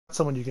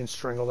someone you can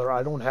strangle there.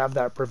 I don't have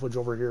that privilege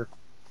over here.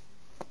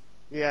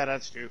 Yeah,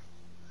 that's true.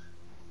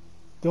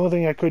 The only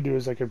thing I could do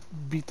is I could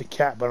beat the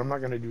cat, but I'm not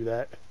going to do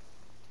that.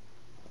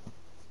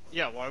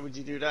 Yeah, why would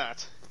you do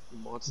that? You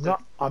monster. No,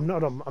 I'm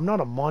not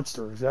a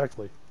monster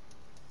exactly.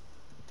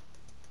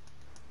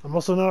 I'm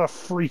also not a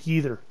freak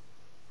either.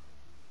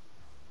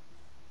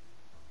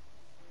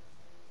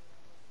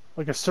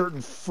 Like a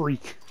certain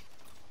freak.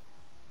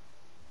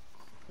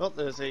 Well,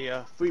 there's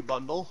a free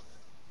bundle.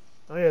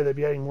 Oh yeah, they'd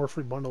be adding more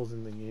free bundles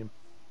in the game.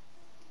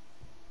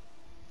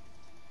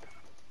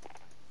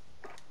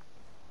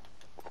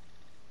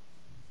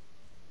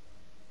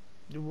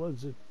 What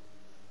is it?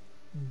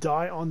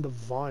 Die on the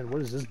Vine.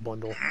 What is this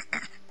bundle?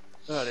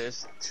 That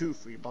is 2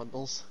 free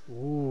bundles.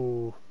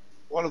 Ooh.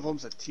 One of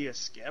them's a tier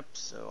skip,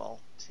 so I'll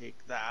take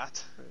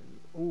that.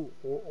 Ooh,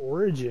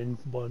 Origin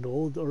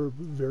bundle or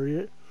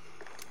variant.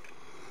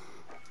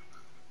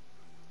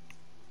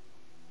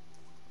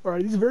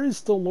 Alright, these variants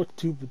still look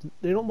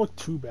they don't look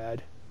too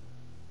bad.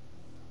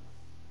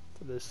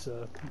 For this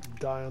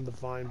Die on the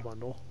Vine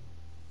bundle.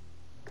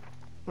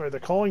 Alright, the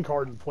calling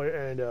card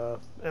and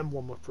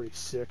emblem look pretty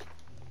sick.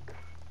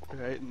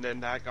 Okay, and then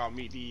that got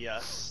me the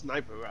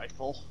sniper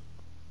rifle.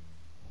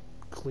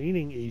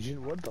 Cleaning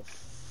agent, what the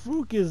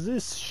fuck is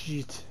this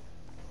shit?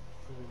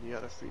 And the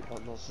other 3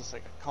 bundles, just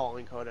like a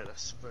calling card and a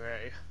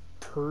spray.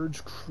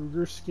 Purge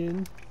Kruger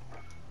skin.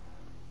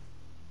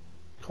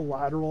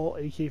 Collateral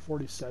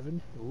AK-47.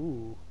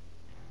 Ooh.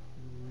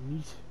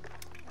 Neat.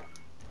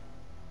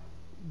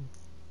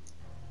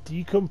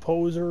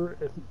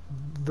 Decomposer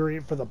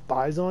variant for the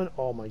Bison.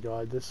 Oh my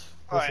god, this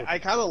Alright, I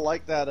kind of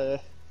like that.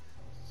 This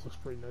looks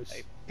pretty nice.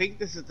 I think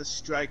this is the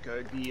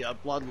Striker, the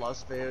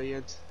Bloodlust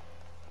variant.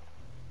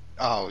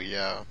 Oh,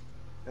 yeah.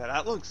 Yeah,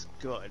 that looks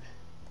good.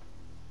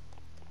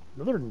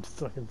 Another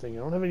fucking thing.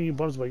 I don't have any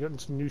buttons, but I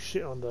got some new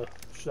shit on the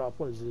shop.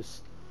 What is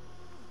this?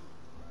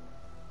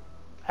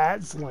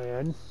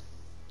 Adslan.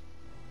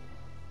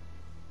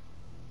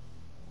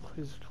 What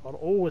is it called?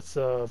 Oh, it's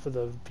for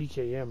the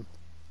PKM.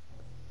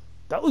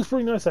 That looks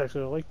pretty nice,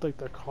 actually. I like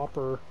the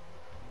copper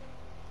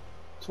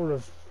sort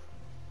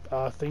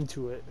of thing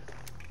to it.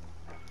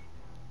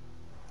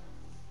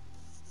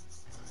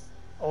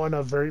 Oh, and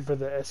a variant for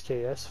the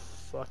SKS.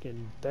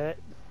 Fucking bet.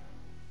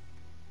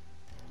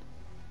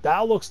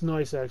 That looks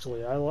nice,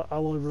 actually. I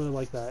really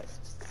like that.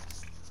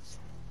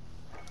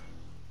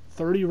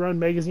 30 round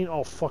magazine.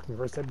 Oh, fucking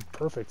Christ, that'd be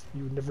perfect.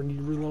 You would never need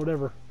to reload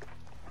ever.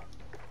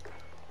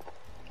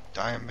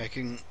 I am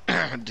making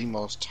the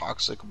most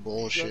toxic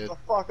bullshit Shut the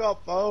fuck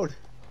up, phone.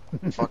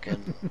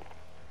 fucking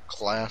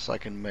class I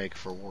can make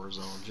for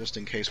Warzone, just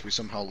in case we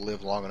somehow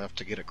live long enough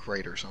to get a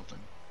crate or something.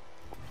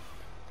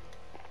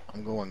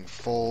 I'm going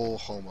full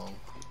homo.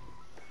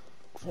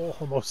 Full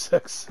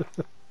homosex.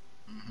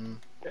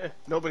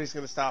 Nobody's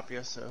gonna stop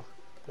you, so.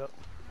 Yep.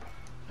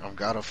 I've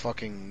got a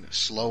fucking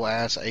slow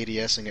ass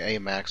ADSing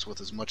AMAX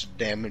with as much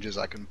damage as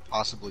I can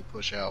possibly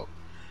push out,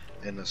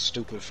 and a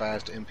stupid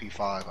fast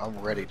MP5. I'm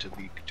ready to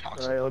be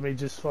toxic. Alright, let me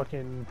just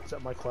fucking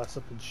set my class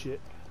up and shit.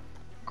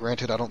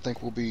 Granted, I don't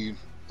think we'll be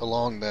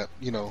along that,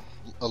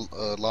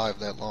 alive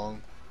that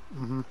long.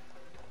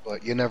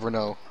 But you never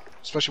know.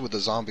 Especially with the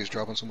zombies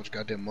dropping so much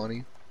goddamn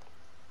money.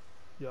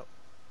 Yep.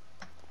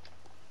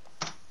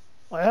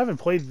 I haven't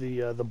played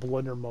the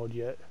blender mode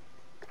yet.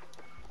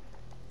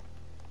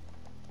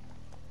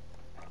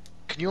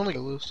 Can you only go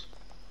loose?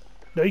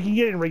 No, you can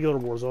get it in regular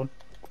Warzone.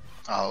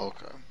 Oh,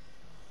 okay.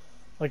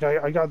 Like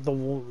I got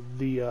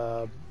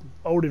the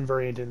Odin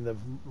variant in the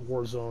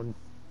Warzone,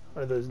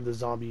 the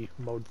zombie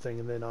mode thing,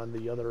 and then on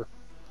the other,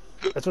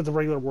 that's what the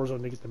regular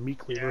Warzone to get the meat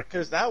cleaver. Yeah,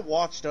 because that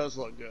watch does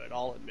look good,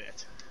 I'll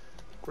admit.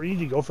 Where do you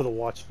need to go for the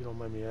watch, if you don't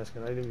mind me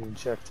asking? I didn't even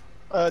check.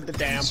 The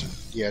dam.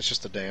 Yeah, it's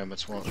just the dam.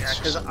 It's one. Yeah,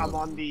 because I'm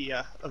on the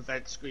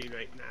event screen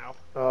right now.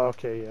 Oh,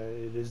 okay, yeah,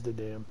 it is the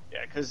dam.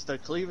 Yeah, because the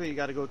cleaver, you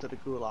gotta go to the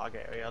gulag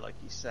area, like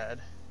you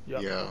said.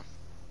 Yep. Yeah.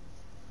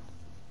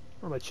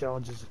 What are my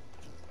challenges?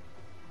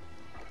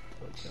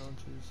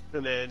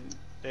 And then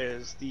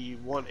there's the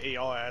one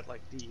AR at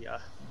like the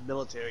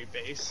military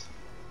base.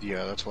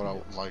 Yeah, that's what I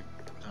like.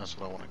 That's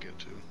what I want to get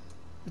to.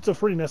 It's a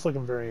pretty nice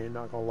looking variant,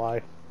 not gonna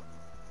lie.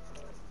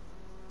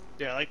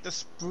 Yeah, like the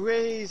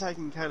sprays I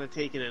can kind of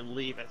take it and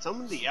leave it.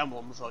 Some of the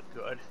emblems look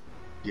good.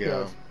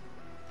 Yeah.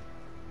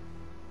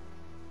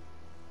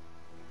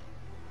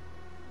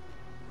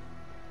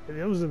 And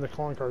those in the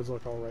calling cards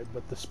look alright,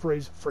 but the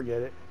sprays,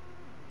 forget it.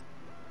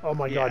 Oh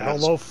my Yeah,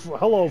 god,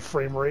 hello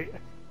frame rate.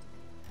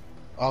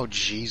 Oh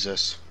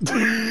Jesus.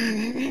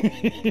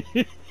 I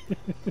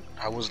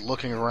was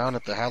looking around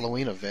at the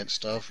Halloween event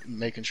stuff,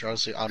 making sure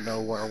I know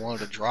where I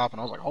wanted to drop,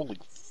 and I was like, holy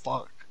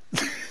fuck.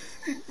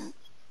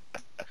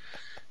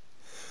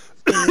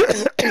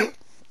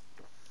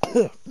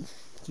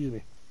 Excuse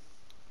me.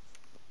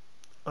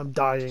 I'm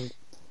dying.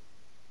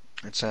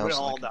 It sounds We're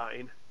all like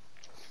dying.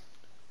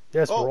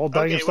 Yes, we're all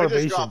dying of We're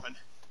just starvation. dropping.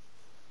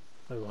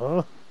 Oh,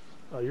 huh?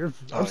 Oh, Oh,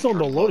 I'm still in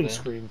the you're loading loading.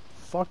 screen.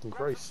 Fucking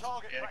Christ.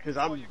 Yeah, because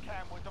I'm.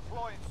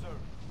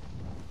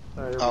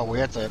 Alright,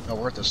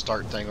 we're at the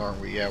start thing,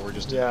 aren't we? Yeah, we're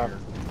just in Yeah. here.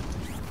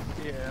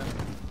 Yeah.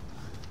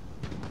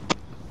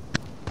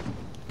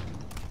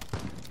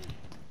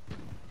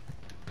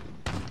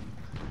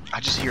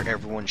 just hear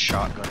everyone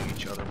shotgunning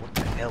each other. What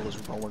the hell is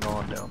going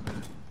on down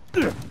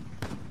there?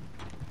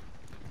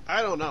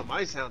 I don't know.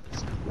 My sound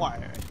is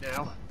quiet right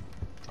now.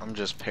 I'm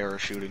just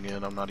parachuting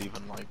in. I'm not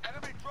even like.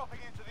 Enemy dropping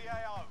into the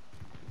AO.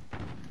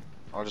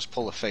 I'll just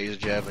pull a phase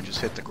jab and just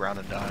hit the ground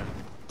and die.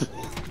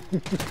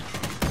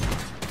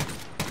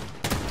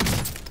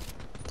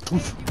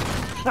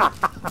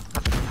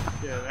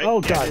 Yeah, Oh,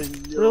 God,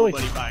 and really?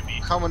 nobody by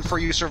me. Coming for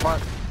you,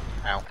 Survive.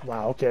 Ow.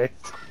 Wow, okay.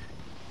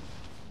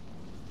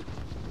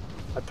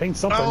 I pinged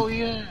something. Oh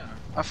yeah.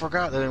 I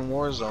forgot that in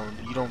Warzone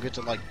you don't get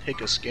to like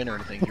pick a skin or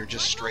anything. You're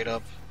just straight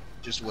up,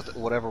 just with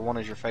whatever one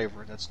is your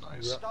favorite. That's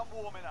nice. Yeah. Stop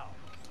warming up.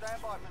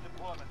 Stand by for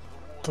deployment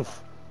to the war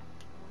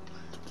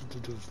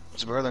zone.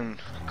 It's better than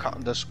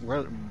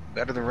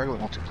better than regular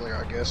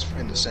multiplayer, I guess,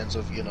 in the sense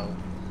of you know.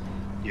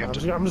 You have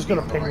I'm just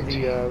gonna be on ping right the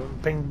team.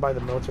 ping by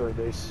the military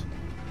base.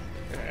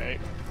 Alright.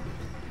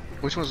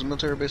 Which one's the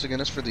military base again?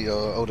 That's for the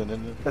Odin,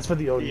 isn't it? That's for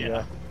the Odin, Yeah.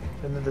 yeah.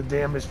 And then the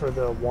dam is for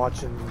the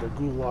watch and the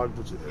gulag,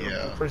 which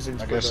Yeah.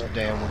 prisons I for guess the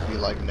damn would be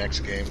like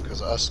next game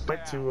because us.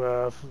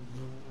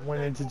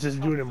 went into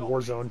just doing it in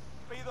Warzone.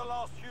 Be the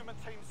last human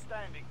team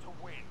standing to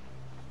win.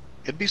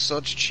 It'd be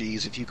such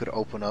cheese if you could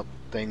open up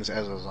things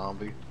as a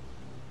zombie.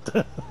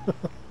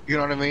 You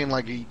know what I mean?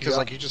 Like, because Yeah.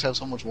 like you just have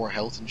so much more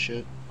health and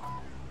shit.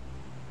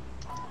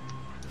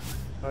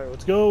 Alright,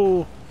 let's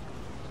go.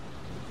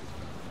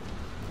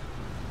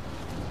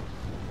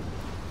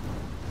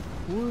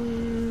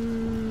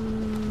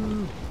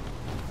 Woo.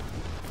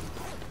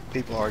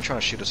 People are trying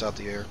to shoot us out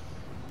the air.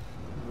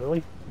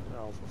 Really?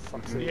 Oh, for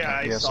fuck's sake. Yeah,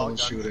 I Yeah, saw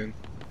someone's guns. shooting.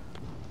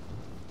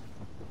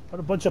 What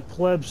a bunch of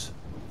plebs.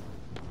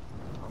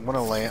 I'm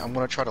gonna land. I'm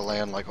gonna try to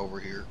land like over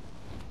here.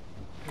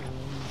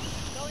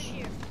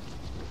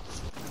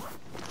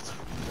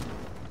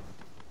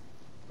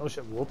 Oh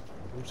shit, whoop.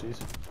 Oopsies.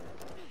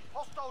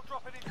 Hostile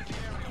dropping into the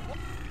area.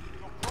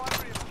 Your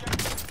primary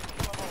objective is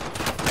to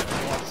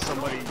avoid. Well,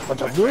 somebody.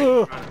 Bunch of right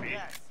in front of me.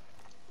 Yes.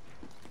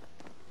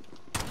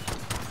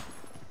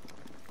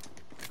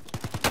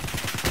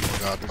 Oh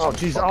god. there's Oh no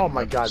jeez, fucking oh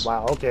my god, weapons.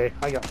 wow, okay.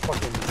 I got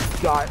fucking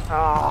got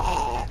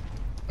ah.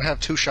 I have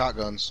 2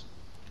 shotguns.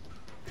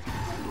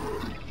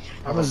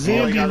 I'm a Oh,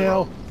 zombie got it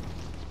now. Doom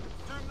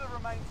the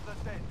remains of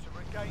the dead to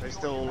regain I your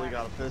still only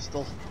got humanity. a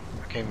pistol.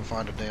 I can't even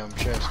find a damn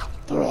chest.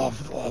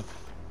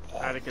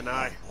 Attic and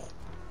I.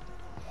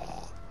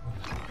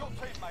 Your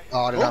teammate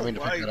Oh, I did not mean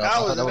to Oh, pick wait, that up. that I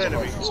was thought an that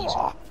enemy. was a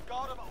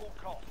guard him at all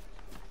costs.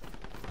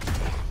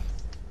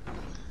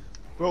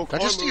 Bro, Did I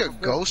just see a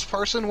ghost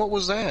person? What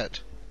was that?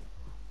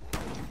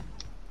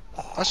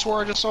 I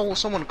swear I just saw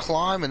someone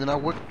climb and then I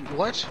would.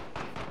 What?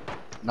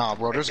 Nah,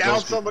 bro, there's Down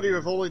ghost people. somebody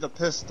with only the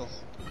pistol.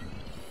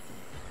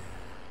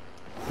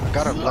 I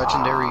got a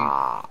legendary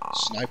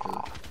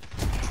sniper.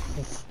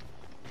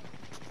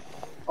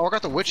 Oh, I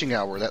got the witching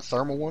hour, that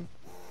thermal one.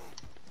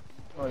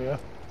 Oh yeah.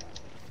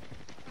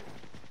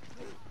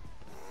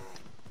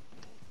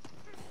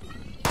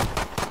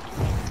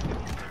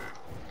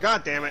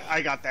 God damn it,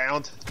 I got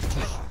downed.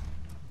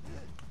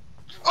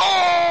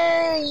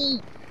 Oh!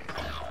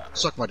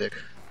 Suck my dick.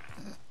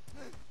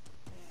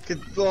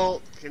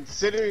 Well,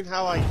 considering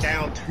how I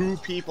downed 2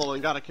 people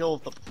and got a kill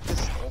with the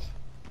pistol.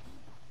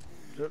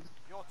 Your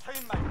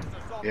teammate is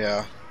a zombie.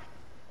 Yeah.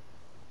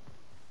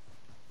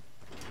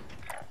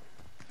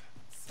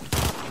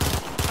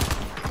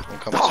 I'm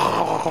coming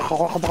I'm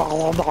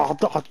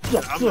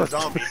a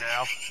zombie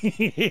now.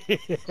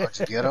 Let's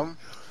get him.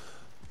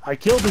 I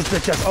killed this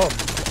bitch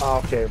ass.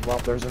 Oh, okay, well,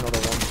 there's another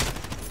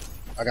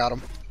one. I got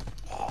him.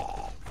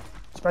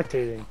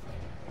 Spectating.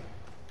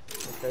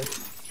 Okay.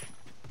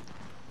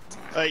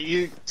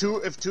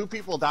 If 2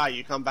 people die,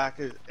 you come back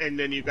and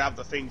then you grab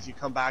the things, you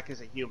come back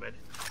as a human.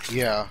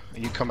 Yeah,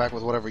 and you come back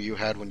with whatever you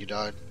had when you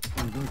died.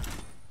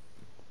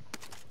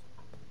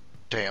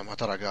 Damn, I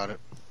thought I got it.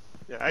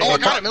 Yeah, Oh, I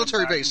got it!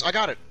 Military base! I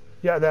got it!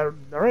 Yeah, that.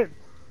 Alright.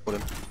 Put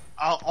him.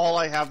 All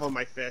I have on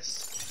my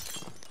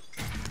fists.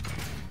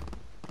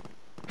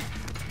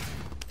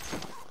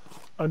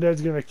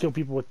 Undead's gonna kill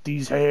people with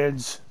these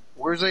hands.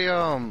 Where's a,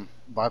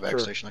 buyback Sure.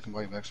 station I can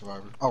buy you back,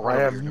 Survivor? Oh, I right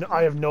over have here. no,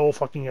 I have no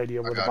fucking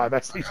idea where the got it. buyback I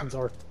got stations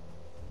are.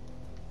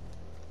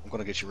 I'm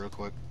gonna get you real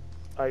quick.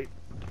 I.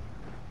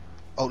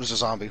 Oh, there's a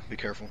zombie. Be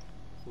careful.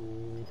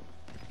 Ooh.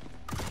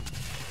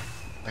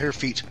 I hear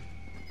feet.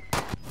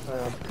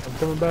 I'm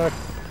coming back.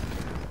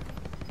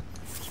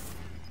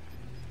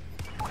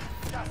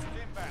 Gas is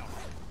inbound.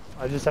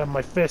 I just have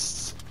my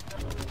fists.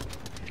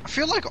 I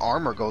feel like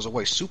armor goes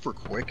away super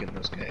quick in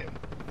this game.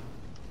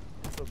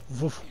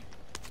 Woof.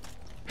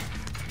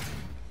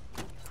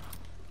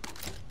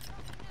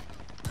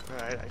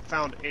 Alright, I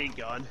found a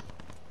gun.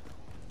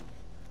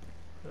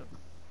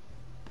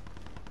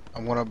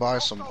 I'm gonna buy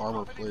some Hostile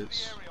armor dropping into the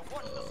plates. area.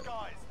 Watch the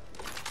skies.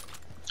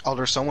 Oh,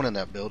 there's someone in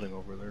that building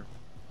over there.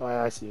 Oh,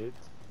 I see it.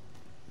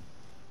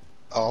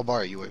 Oh, I'll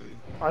buy a UAV.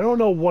 I don't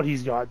know what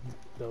he's got,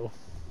 though.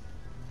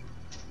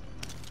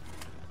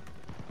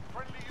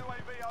 Friendly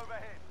UAV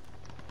overhead.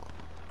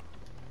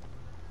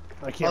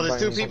 I can't Oh, there's buy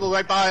 2 anything. people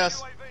right by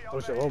us. UAV Oh,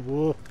 shit. overhead. Oh,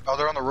 whoa. Oh,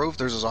 they're on the roof.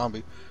 There's a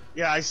zombie.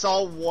 Yeah, I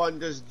saw one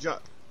just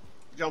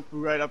jump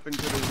right up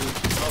into the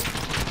roof.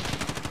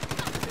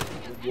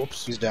 out.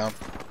 Whoops. He's down.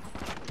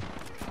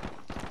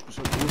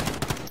 So you-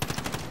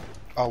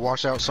 Oh,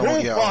 watch out! Someone. Oh,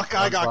 Yeah. fuck,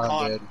 I got I'm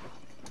caught. dead.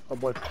 Oh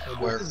boy. Oh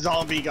boy. Where?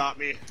 Zombie got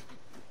me.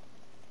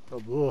 Oh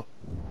boy.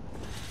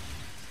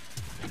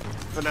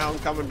 But now I'm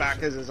coming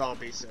back as a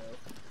zombie, so.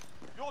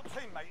 Your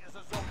teammate is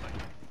a zombie.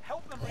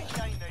 Help them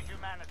regain their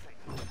humanity.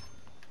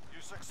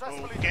 You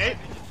successfully Okay.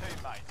 defended your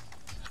teammate.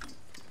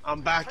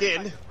 I'm back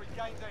in. Teammate has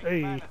regained their Hey.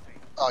 humanity.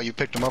 Oh, you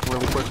picked him up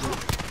really quickly.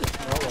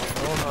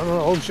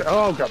 Oh shit.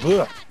 Oh god.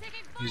 Ugh.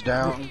 He's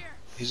down.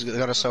 He's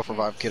got a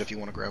self-revive kit if you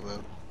want to grab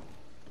that.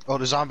 Oh,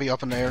 the zombie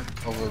up in the air.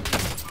 Over.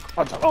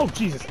 Oh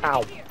Jesus.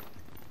 Ow.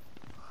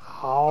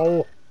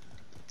 Ow.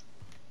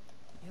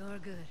 You're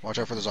good. Watch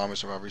out for the zombie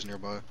survivors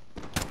nearby.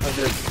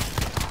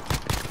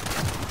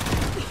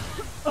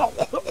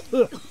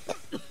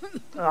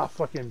 Ah,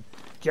 fucking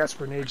gas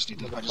grenade.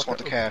 I just want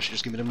the cash.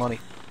 Just give me the money.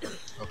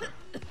 Okay.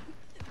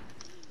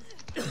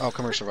 Oh,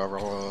 come here, survivor.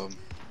 I'm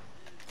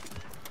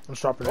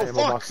dropping Oh, the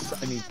ammo fuck.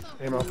 box. I need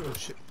ammo. Oh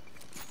shit.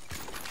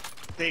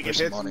 Take There's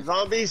it, some hit some money.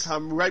 zombies.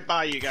 I'm right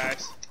by you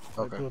guys.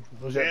 Okay.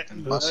 Was that?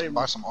 And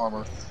buy some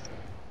armor.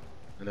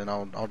 And then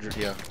I'll just,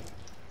 yeah.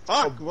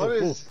 Fuck, Oh, what oh,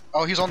 is...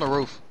 Oh, he's on the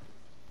roof.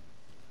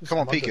 Come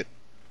on, peek Mother- it.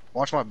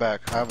 Watch my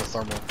back. I have a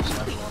thermal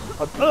sniper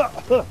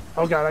on me.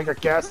 Oh god, I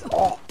got gas.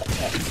 Oh,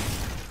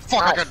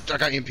 Fuck! Ow. I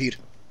got impede.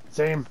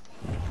 same.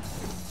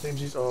 Same.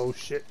 Jeez. Oh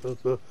shit.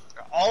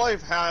 All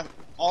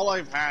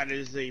I've had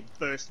is a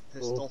burst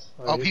pistol.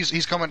 Oh,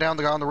 he's coming down.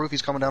 The guy on the roof.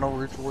 He's coming down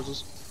over here towards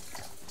us.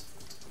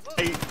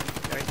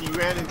 He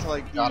ran into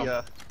like Got him.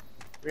 the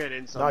ran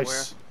in somewhere.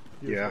 Nice.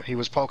 Yeah, he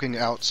was poking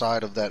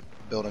outside of that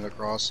building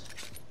across.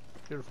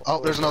 Beautiful.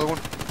 Oh, there's another one.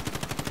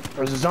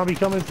 There's a zombie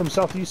coming from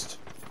southeast.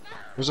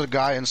 There's a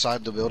guy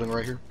inside the building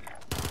right here.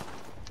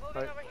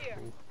 Right.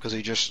 Because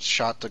he just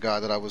shot the guy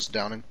that I was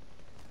downing.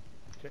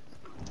 Okay.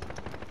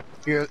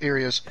 Here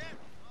he is.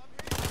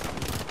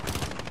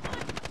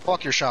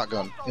 Fuck your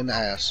shotgun in the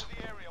ass. The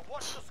area.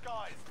 Watch the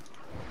skies.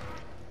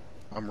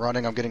 I'm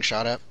running. I'm getting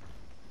shot at.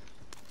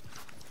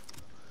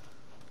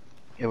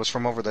 It was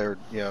from over there.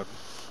 Yeah,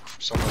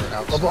 somewhere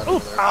outside Oh,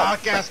 over there. Ah,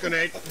 gas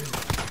grenade.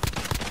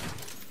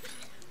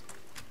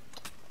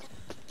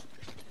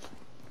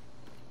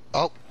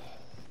 Oh.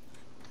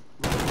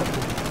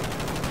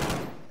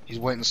 He's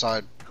waiting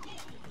inside.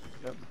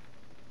 Yep.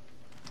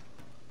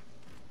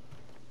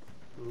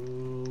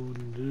 Oh,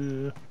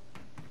 no.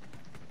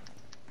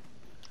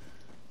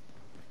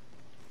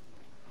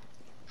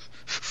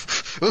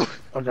 Ooh.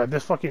 Oh god,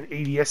 this fucking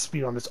ADS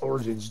speed on this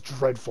Origin is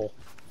dreadful.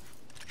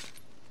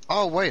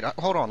 Oh wait,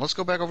 hold on. Let's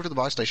go back over to the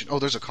buy station. Oh,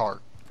 there's a car.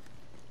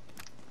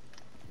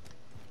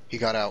 He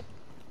got out.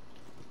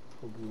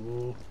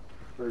 Oh,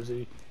 where is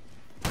he?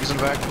 He's in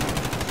the back.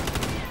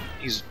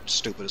 He's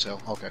stupid as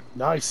hell. Okay.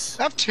 Nice.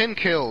 I have 10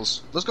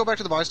 kills. Let's go back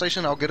to the buy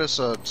station. I'll get us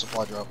a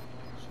supply drop.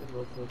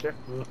 Okay.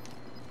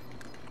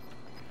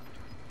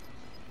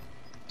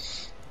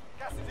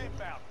 Gas is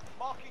inbound.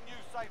 Marking new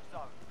safe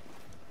zone.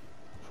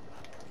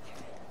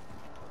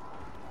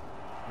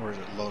 Where is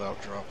it? Loadout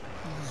drop.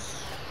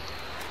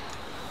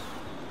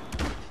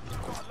 Got a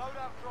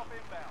loadout drop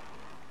inbound.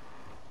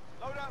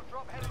 Loadout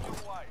drop headed your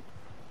way.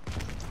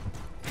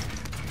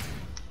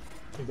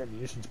 Take that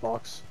munitions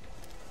box.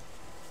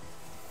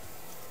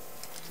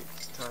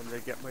 It's time to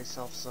get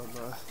myself some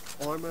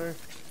armor.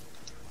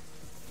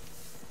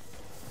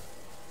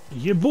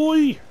 Yeah,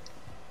 boy.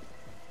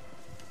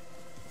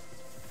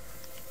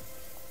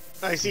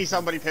 I see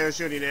somebody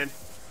parachuting in.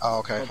 Oh,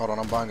 okay. Hold on.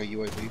 I'm buying a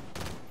UAV.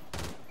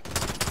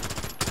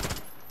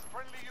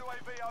 Friendly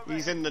UAV over.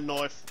 He's in the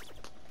north.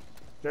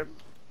 Yep.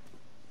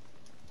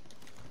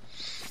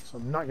 So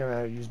I'm not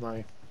gonna use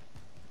my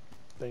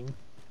thing.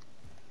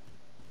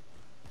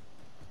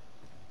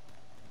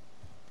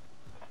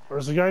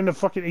 Where's the guy in the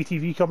fucking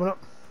ATV coming up?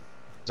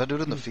 Is that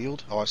dude in the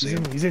field? Oh, I see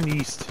him. He's in the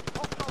east.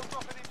 Hostile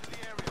dropping into the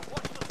area.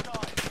 Watch the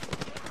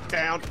skies.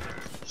 Down.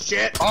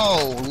 Shit.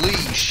 Holy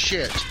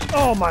shit!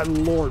 Oh my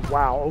lord!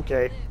 Wow.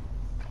 Okay.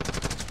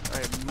 I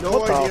have no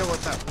What the idea what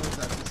that was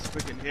that just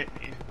freaking hit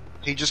me.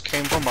 He just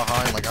came from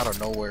behind, like out of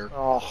nowhere.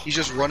 Oh. He's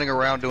just running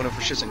around doing it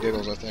for shits and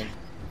giggles, I think.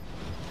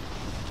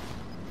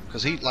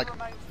 Cause he like,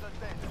 Remains the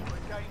dead to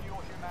regain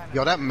your humanity.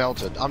 yo, that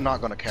melted. I'm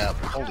not gonna cap.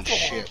 Holy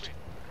shit.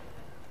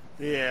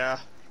 Yeah.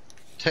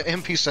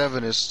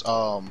 MP7 is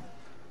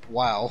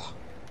wow.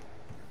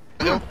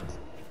 I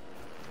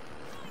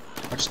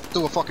just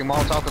threw a fucking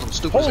Molotov because I'm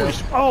stupid Holy!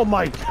 as hell. Oh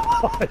my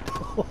god!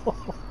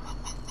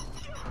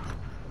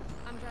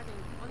 I'm driving.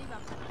 Only back.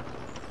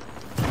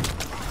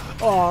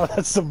 Oh,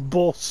 that's some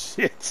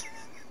bullshit.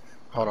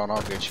 Hold on,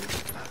 I'll get you.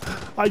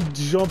 I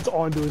jumped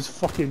onto his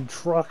fucking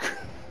truck.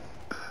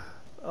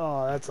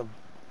 Oh, that's a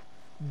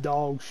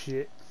dog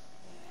shit.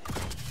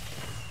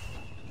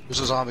 There's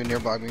a zombie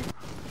nearby me.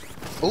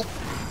 Oh!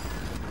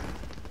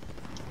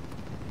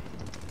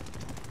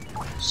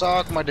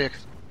 Suck my dick.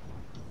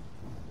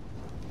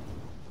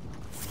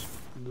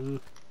 I'm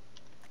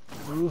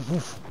Come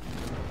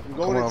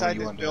going on, inside you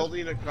this undead.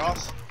 building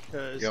across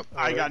because Yep.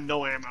 I got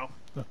no ammo.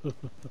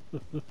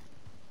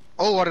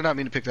 Oh, I did not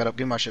mean to pick that up.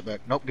 Give me my shit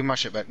back. Nope, give me my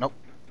shit back. Nope.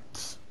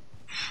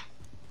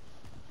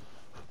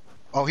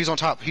 Oh, he's on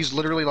top. He's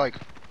literally like...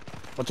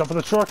 Watch out for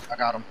the truck. I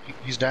got him.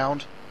 He's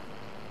downed.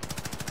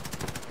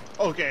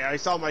 Okay, I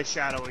saw my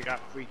shadow and got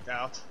freaked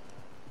out.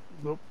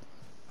 Nope.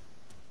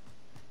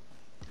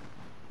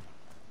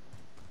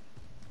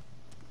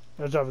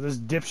 Watch out for this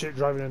dipshit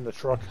driving in the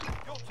truck.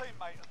 Your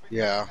teammate has been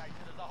Yeah. designated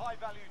as a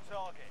high-value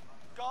target.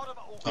 Guard him at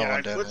all Oh, Yeah, I'm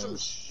I dead. put some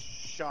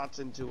shots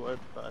into it,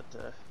 but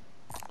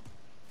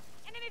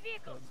Enemy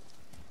vehicle.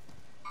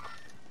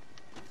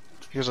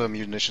 Here's a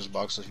munitions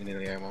box if you need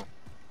any ammo.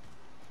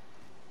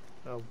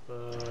 Oh,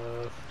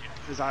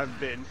 because I've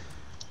been.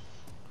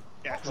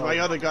 Yeah, because my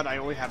other gun I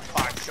only have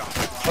 5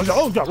 shots.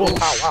 oh god! Whoa,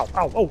 ow! Ow!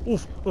 Ow! Oh!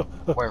 Oof!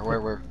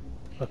 Where?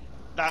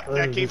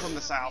 That came from the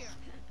south.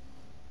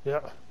 Yeah.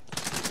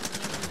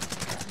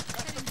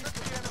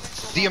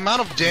 The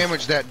amount of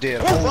damage that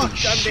did. Oh Holy fuck! I'm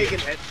shit. taking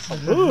hits.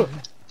 Ugh.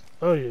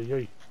 Oh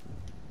yeah.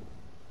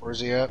 Where's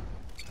he at?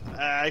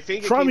 I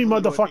think. It Try came me,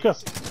 from the motherfucker.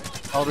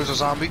 northeast. Oh, there's a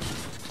zombie.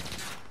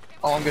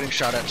 Oh, I'm getting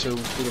shot at too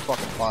through the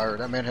fucking fire.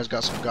 That man has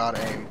got some god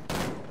aim.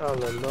 Oh, la, la,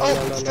 la,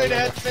 Oh, la, straight la,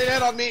 la. ahead! Straight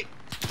ahead on me!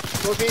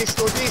 Northeast!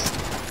 Northeast!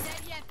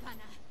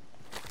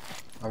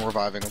 I'm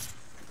reviving him.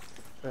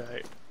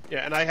 Alright.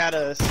 Yeah, and I had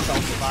a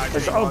self-revive.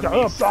 There's- thing Oh on god! me,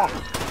 Oh, so- ah.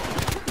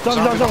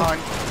 Zombie Done.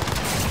 behind.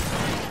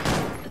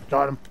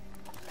 Got him.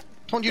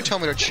 Don't you tell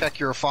me to check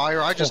your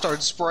fire. I just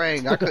started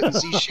spraying. I couldn't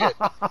see shit.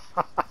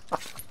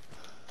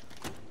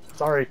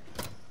 Sorry.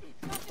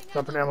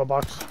 Drop an ammo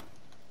box.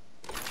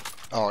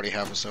 I already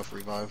have a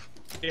self-revive.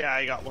 Yeah,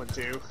 I got one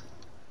too.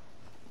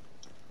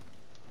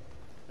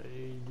 I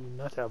do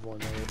not have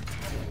one. I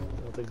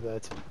don't think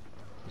that.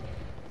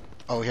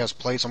 Oh, he has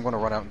plates. I'm going to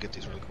run out and get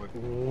these really quick.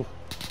 Ooh.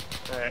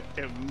 Alright.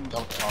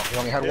 Oh, he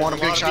only had There's one. a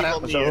I'm getting lot shot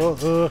of at.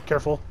 people near.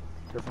 Careful.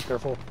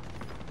 Careful.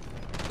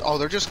 Oh,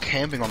 they're just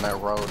camping on that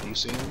road. Do you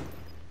see them?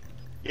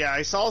 Yeah,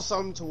 I saw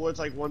some towards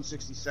like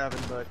 167,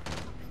 but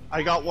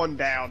I got one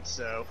down,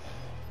 so.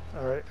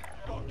 Alright.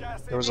 Got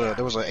gas There was a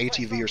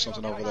ATV or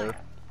something over there.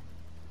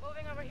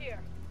 Moving over here.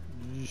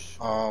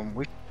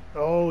 We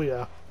Oh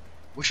yeah.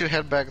 should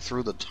head back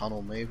through the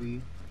tunnel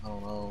maybe. I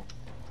don't know.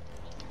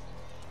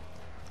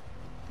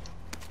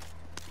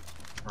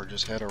 Or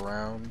just head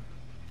around.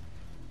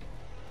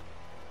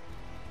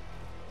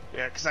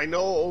 Yeah, because I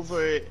know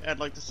over at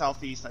like the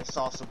southeast I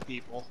saw some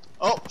people.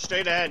 Oh,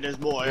 straight ahead there's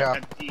more Yeah.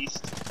 at the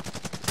east.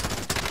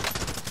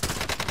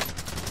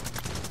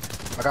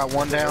 I got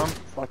one down.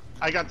 Fuck.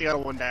 I got the other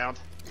one down.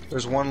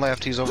 There's one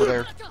left. He's over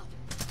there. Heading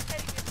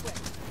this way.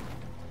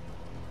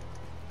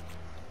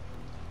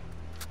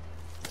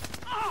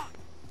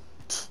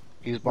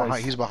 He's behind.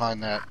 Nice. He's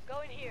behind that.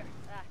 Go in here.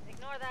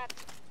 Ignore that.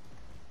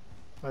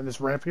 On this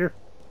ramp here.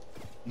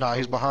 No,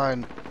 he's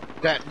behind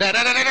that.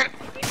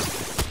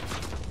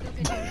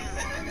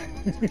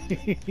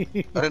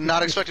 I did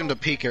not expect him to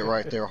peek it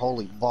right there.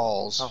 Holy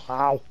balls! Oh,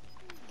 ow.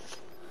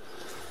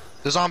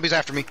 The zombie's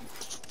after me. Gas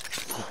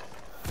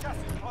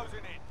is closing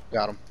in.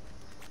 Got him.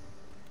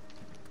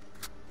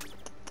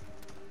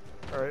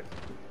 Alright.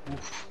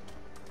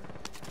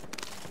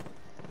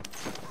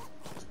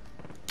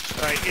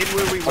 Alright, in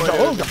where we were.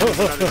 Oh there's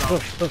another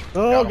god. zombie.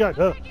 Oh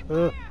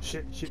god.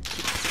 Shit.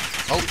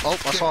 Oh!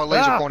 I saw a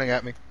laser Ah! pointing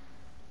at me.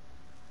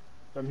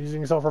 I'm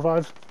using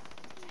self-revive.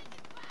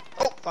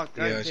 Oh fuck!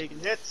 I'm Yeah, taking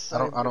hits.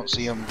 I don't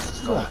see him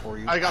going for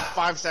you. I got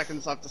 5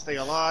 seconds left to stay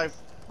alive.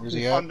 Where's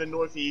he On at? the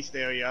northeast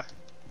area,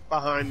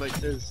 behind like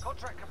this.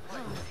 Contract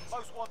complete.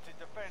 Most wanted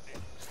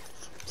defending.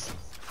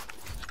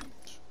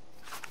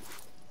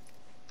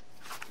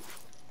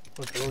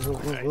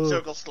 Alright,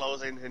 circle's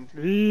closing and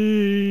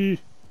Eee.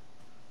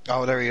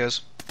 Oh, there he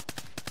is.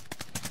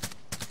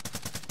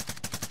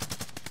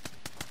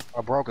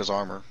 I broke his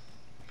armor.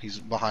 He's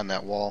behind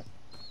that wall.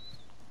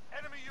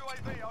 Enemy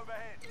UAV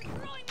overhead.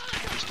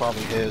 It's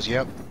probably his.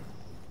 Yep.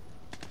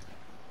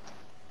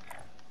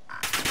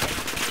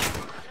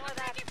 Ignore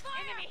that.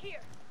 Enemy here.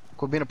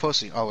 Quit being a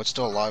pussy. Oh, it's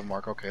still a live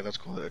mark. Okay, that's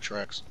cool. It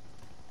tracks.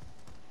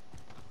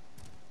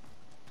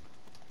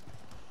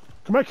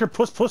 Come back here,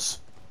 puss.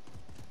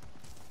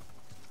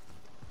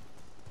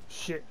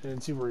 Shit, I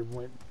didn't see where he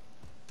went.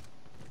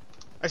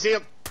 I see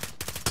him.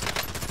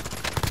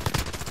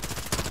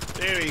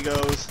 There he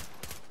goes.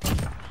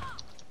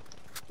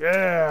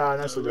 Yeah,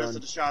 nicely The rest done.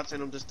 of the shots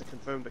in him just to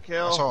confirm the I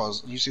kill. saw.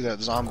 You see that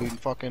zombie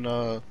fucking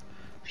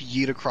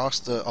yeet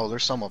across the? Oh,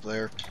 there's some up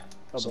there.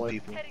 Oh Some boy.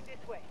 people. Heading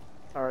this way.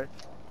 Alright.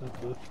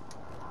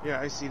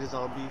 Yeah, I see the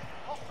zombie.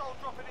 Hostile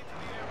dropping into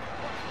the area.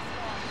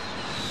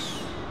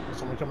 Watch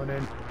Someone coming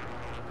in. the sky.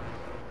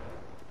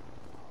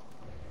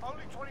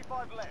 Only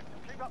 25 left.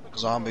 Keep up the good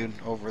Zombie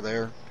work. over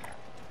there.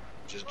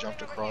 Just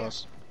jumped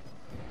across.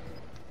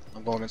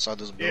 I'm going inside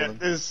this Yeah, building.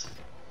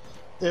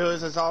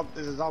 there's a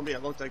zombie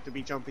that looked like to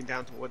be jumping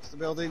down towards the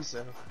building,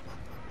 so.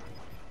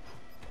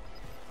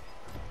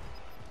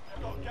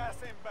 They've got gas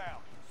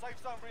inbound. Safe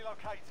zone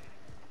relocated.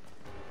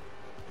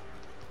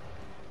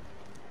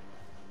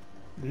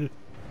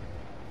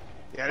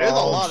 Yeah, there's a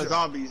Oh, lot of shit.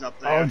 zombies up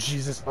Oh there.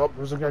 Jesus. Oh,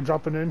 there's a guy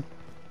dropping in.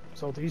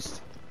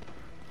 Southeast.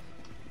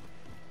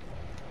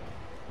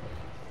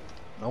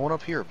 No one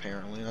up here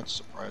apparently. That's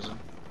surprising.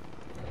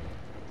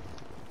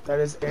 That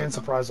is and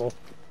surprisal.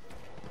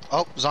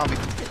 Oh, zombie.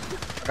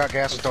 I got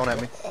gas thrown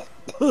at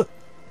me.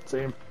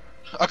 Same.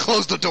 I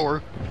closed the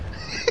door.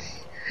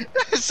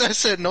 I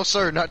said, no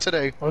sir, not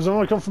today. I was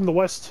only come from the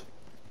west.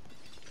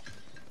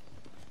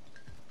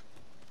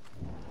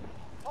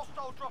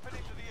 Hostile dropping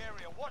into the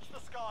area. Watch the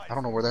skies. I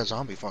don't know where that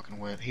zombie fucking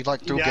went. He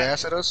like threw Yeah.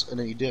 gas at us and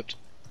then he dipped.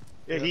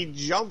 Yeah, he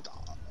jumped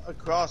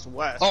across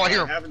west. Oh, I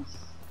hear him. haven't...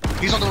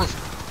 He's on the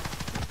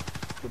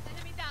roof.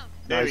 Enemy down.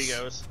 There Nice. he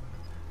goes.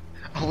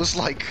 I was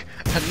like,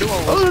 I knew I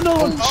was. Oh, no.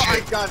 Oh, Oh, I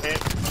shit. got hit.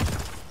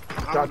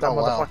 Got that Oh,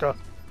 wow. motherfucker.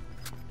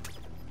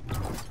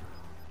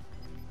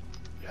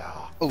 Yeah.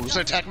 Oh, was it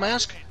an attack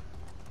mask?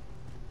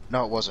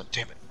 No, it wasn't.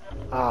 Damn it.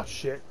 Ah,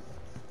 shit.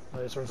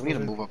 Nice, We need to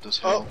move up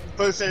this Oh, hill.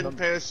 person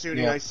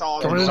parachuting. Yeah. I saw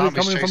him. Coming, Zombies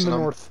coming from chasing the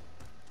them. north.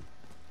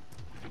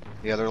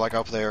 Yeah, they're like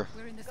up there.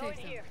 We're in the Going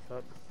safe zone. here.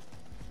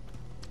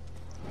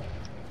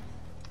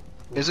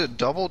 Is it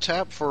double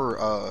tap for,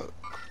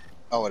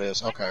 Oh, it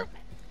is. Okay.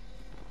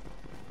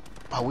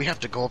 Oh, we have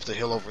to go up the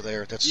hill over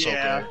there. That's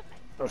Yeah. so good.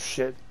 Oh,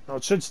 shit. Oh,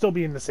 it should still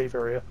be in the safe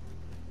area.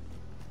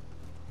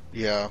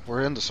 Yeah,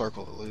 we're in the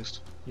circle at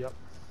least. Yep.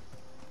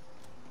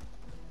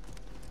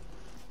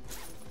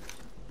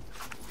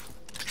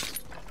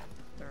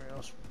 There we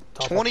go.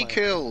 Top 20 up my-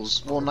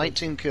 kills. Well,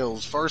 19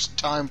 kills. First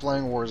time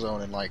playing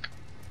Warzone in like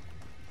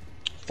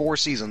 4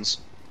 seasons.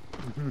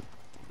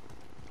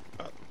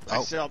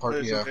 I saw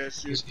person yeah.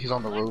 parachute. He's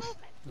on the roof.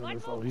 Oh, he's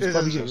Is probably it He's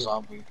a getting,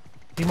 zombie.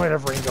 he might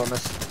have range on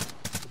this.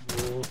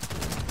 Whoa.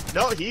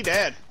 No, he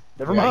dead.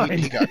 Never Yeah, mind.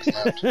 he got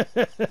clapped.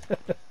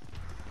 That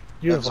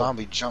Beautiful.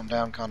 zombie jumped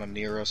down kind of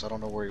near us. I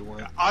don't know where he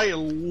went. I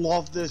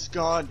love this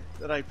gun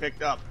that I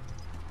picked up.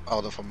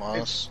 Oh, the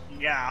FAMAS.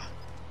 Yeah.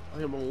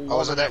 I am Oh,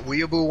 was it that loving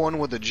weeaboo one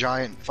with the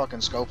giant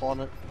fucking scope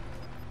on it?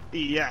 it.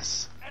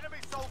 Yes. Enemy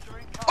soldier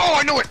in cover. Oh,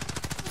 I knew it!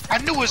 I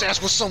knew his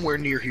ass was somewhere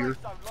near here.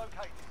 Safe zone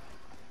located.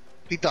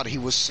 He thought he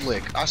was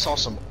slick. I saw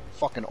some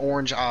fucking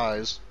orange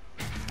eyes.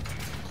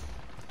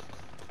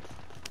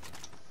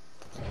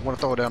 I want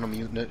to throw down a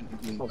mutant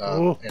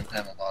Oh.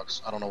 ammo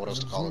box. I don't know what else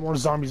to call it. More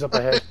zombies up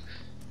ahead.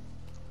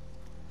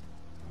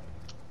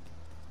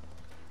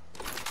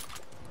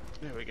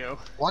 There we go.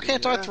 Why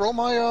can't I Yeah. throw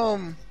my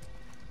And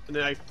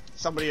then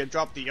somebody had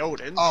dropped the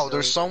Odin. Oh, so-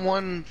 there's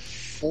someone 10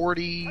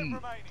 40, remaining.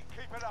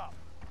 Keep it up.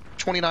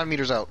 29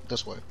 meters out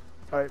this way.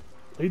 Alright,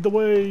 lead the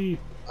way.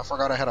 I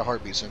forgot I had a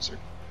heartbeat sensor.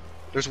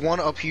 There's one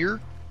up here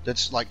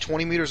that's like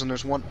 20 meters, and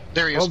there's one.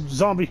 There he is. Oh,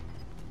 zombie.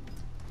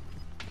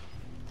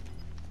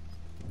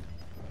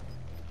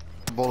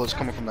 Bullets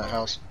coming from that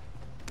house.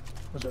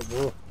 What's that?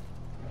 Whoa.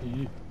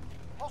 Ee.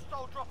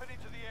 Hostile dropping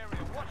into the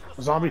area. Watch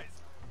the Zombie.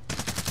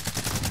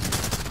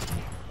 skies.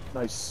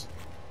 Nice.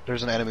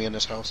 There's an enemy in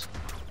this house.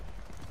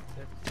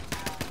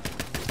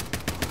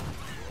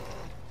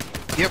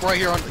 Yep, right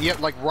here on. Yep,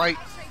 like right.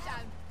 Straight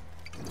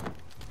down.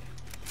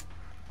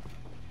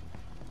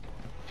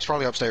 He's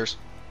probably upstairs.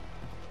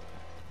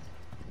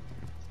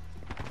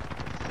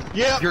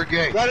 Yeah. You're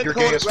gay. Right at You're the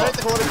gay corner. as Right fuck.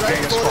 at the corner. You're Right gay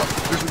at as the corner.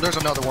 fuck. There's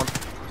another one.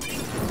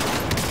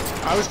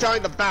 I was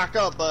trying to back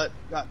up, but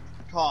got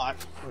caught.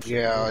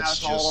 Yeah, Now it's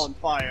it's all just. on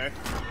fire.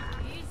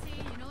 Easy,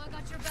 you know I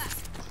got your back.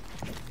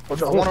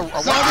 What's I that? want to.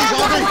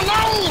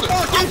 reload.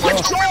 Fucking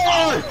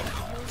control! You'll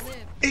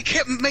live. It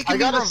kept making I me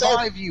gotta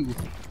revive you.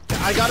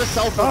 I got a Oh,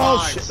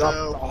 self-revive, shit.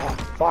 so... Oh,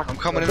 fuck. I'm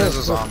coming in as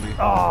a zombie.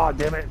 Ah,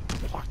 damn it.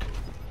 Fuck.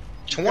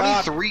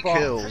 23 God.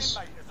 kills.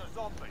 Teammate is a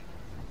zombie.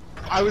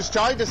 I was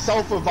trying to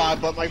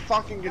self-revive, but my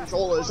fucking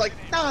controller is like,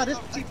 nah, this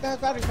cheap ass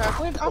battery pack,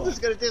 I'm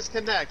just gonna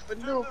disconnect, but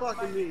no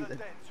fucking Then reason.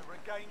 to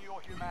regain your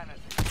humanity.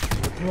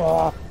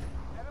 Ah.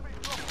 Enemy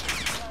dropping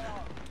into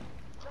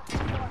the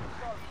AR.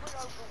 Just right, go. 3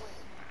 over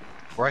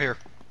win. Right here.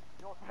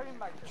 Your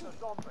teammate is a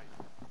zombie.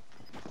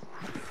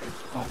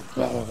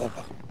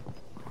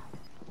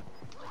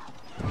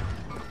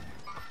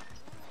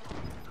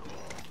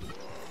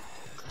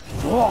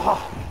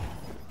 Ah.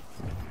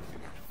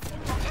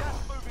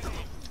 Gas moving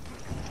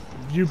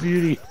in. You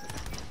beauty.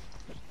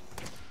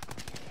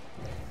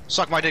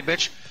 Suck my dick,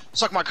 bitch.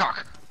 Suck my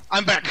cock.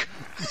 I'm back.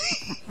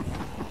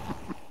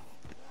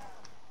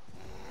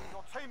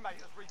 Your teammate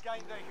has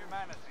regained their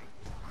humanity.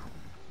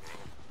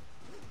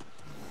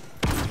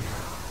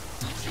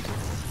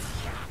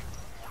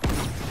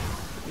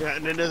 Yeah,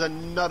 and then there's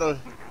another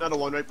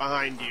one right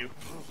behind you.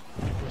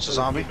 It's a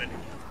zombie.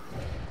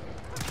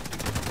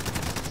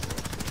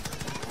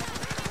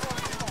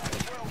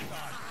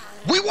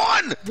 We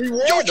won! We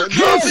won! Yo, you're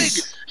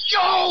Yes!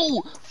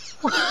 Yo!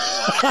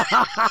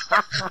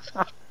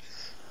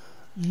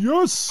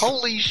 Yes.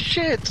 Holy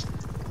shit!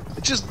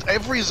 It just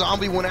every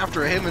zombie went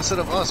after him instead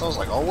of us. I was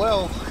like, oh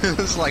well.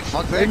 It's like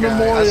fuck that In guy. I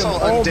memoriam, saw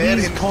all Undead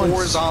these and 4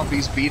 cunts.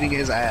 zombies beating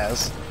his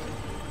ass.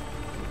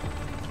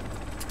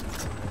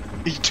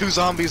 2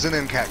 zombies and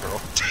then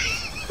Catgirl.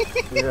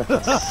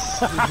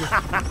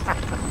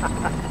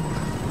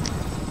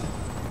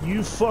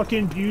 You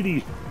fucking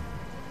beauty.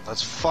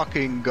 Let's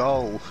fucking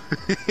go.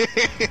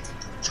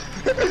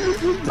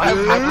 I've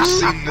never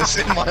seen this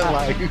in my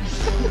life.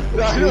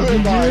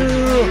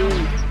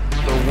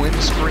 The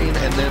windscreen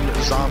and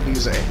then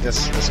zombies.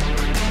 This is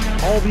great.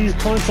 All these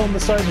cunts on the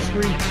side of the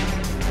screen.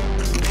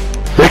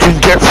 They can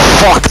get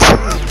fucked!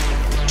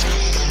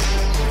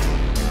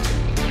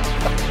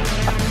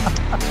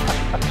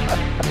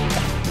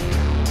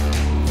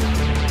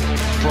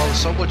 Bro,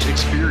 so much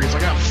experience. I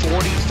got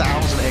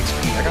 40,000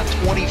 XP. I got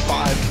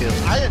 25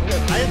 kills. I had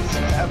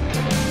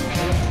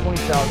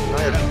 20,000.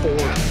 I had 4.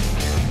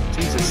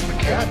 Jesus.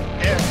 God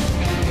damn.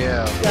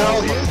 Yeah.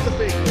 Now, here's the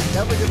thing. We're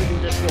never gonna do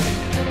this one.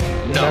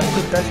 No.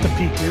 That's the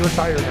peak. We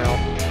retire now.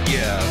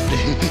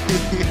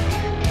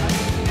 Yeah.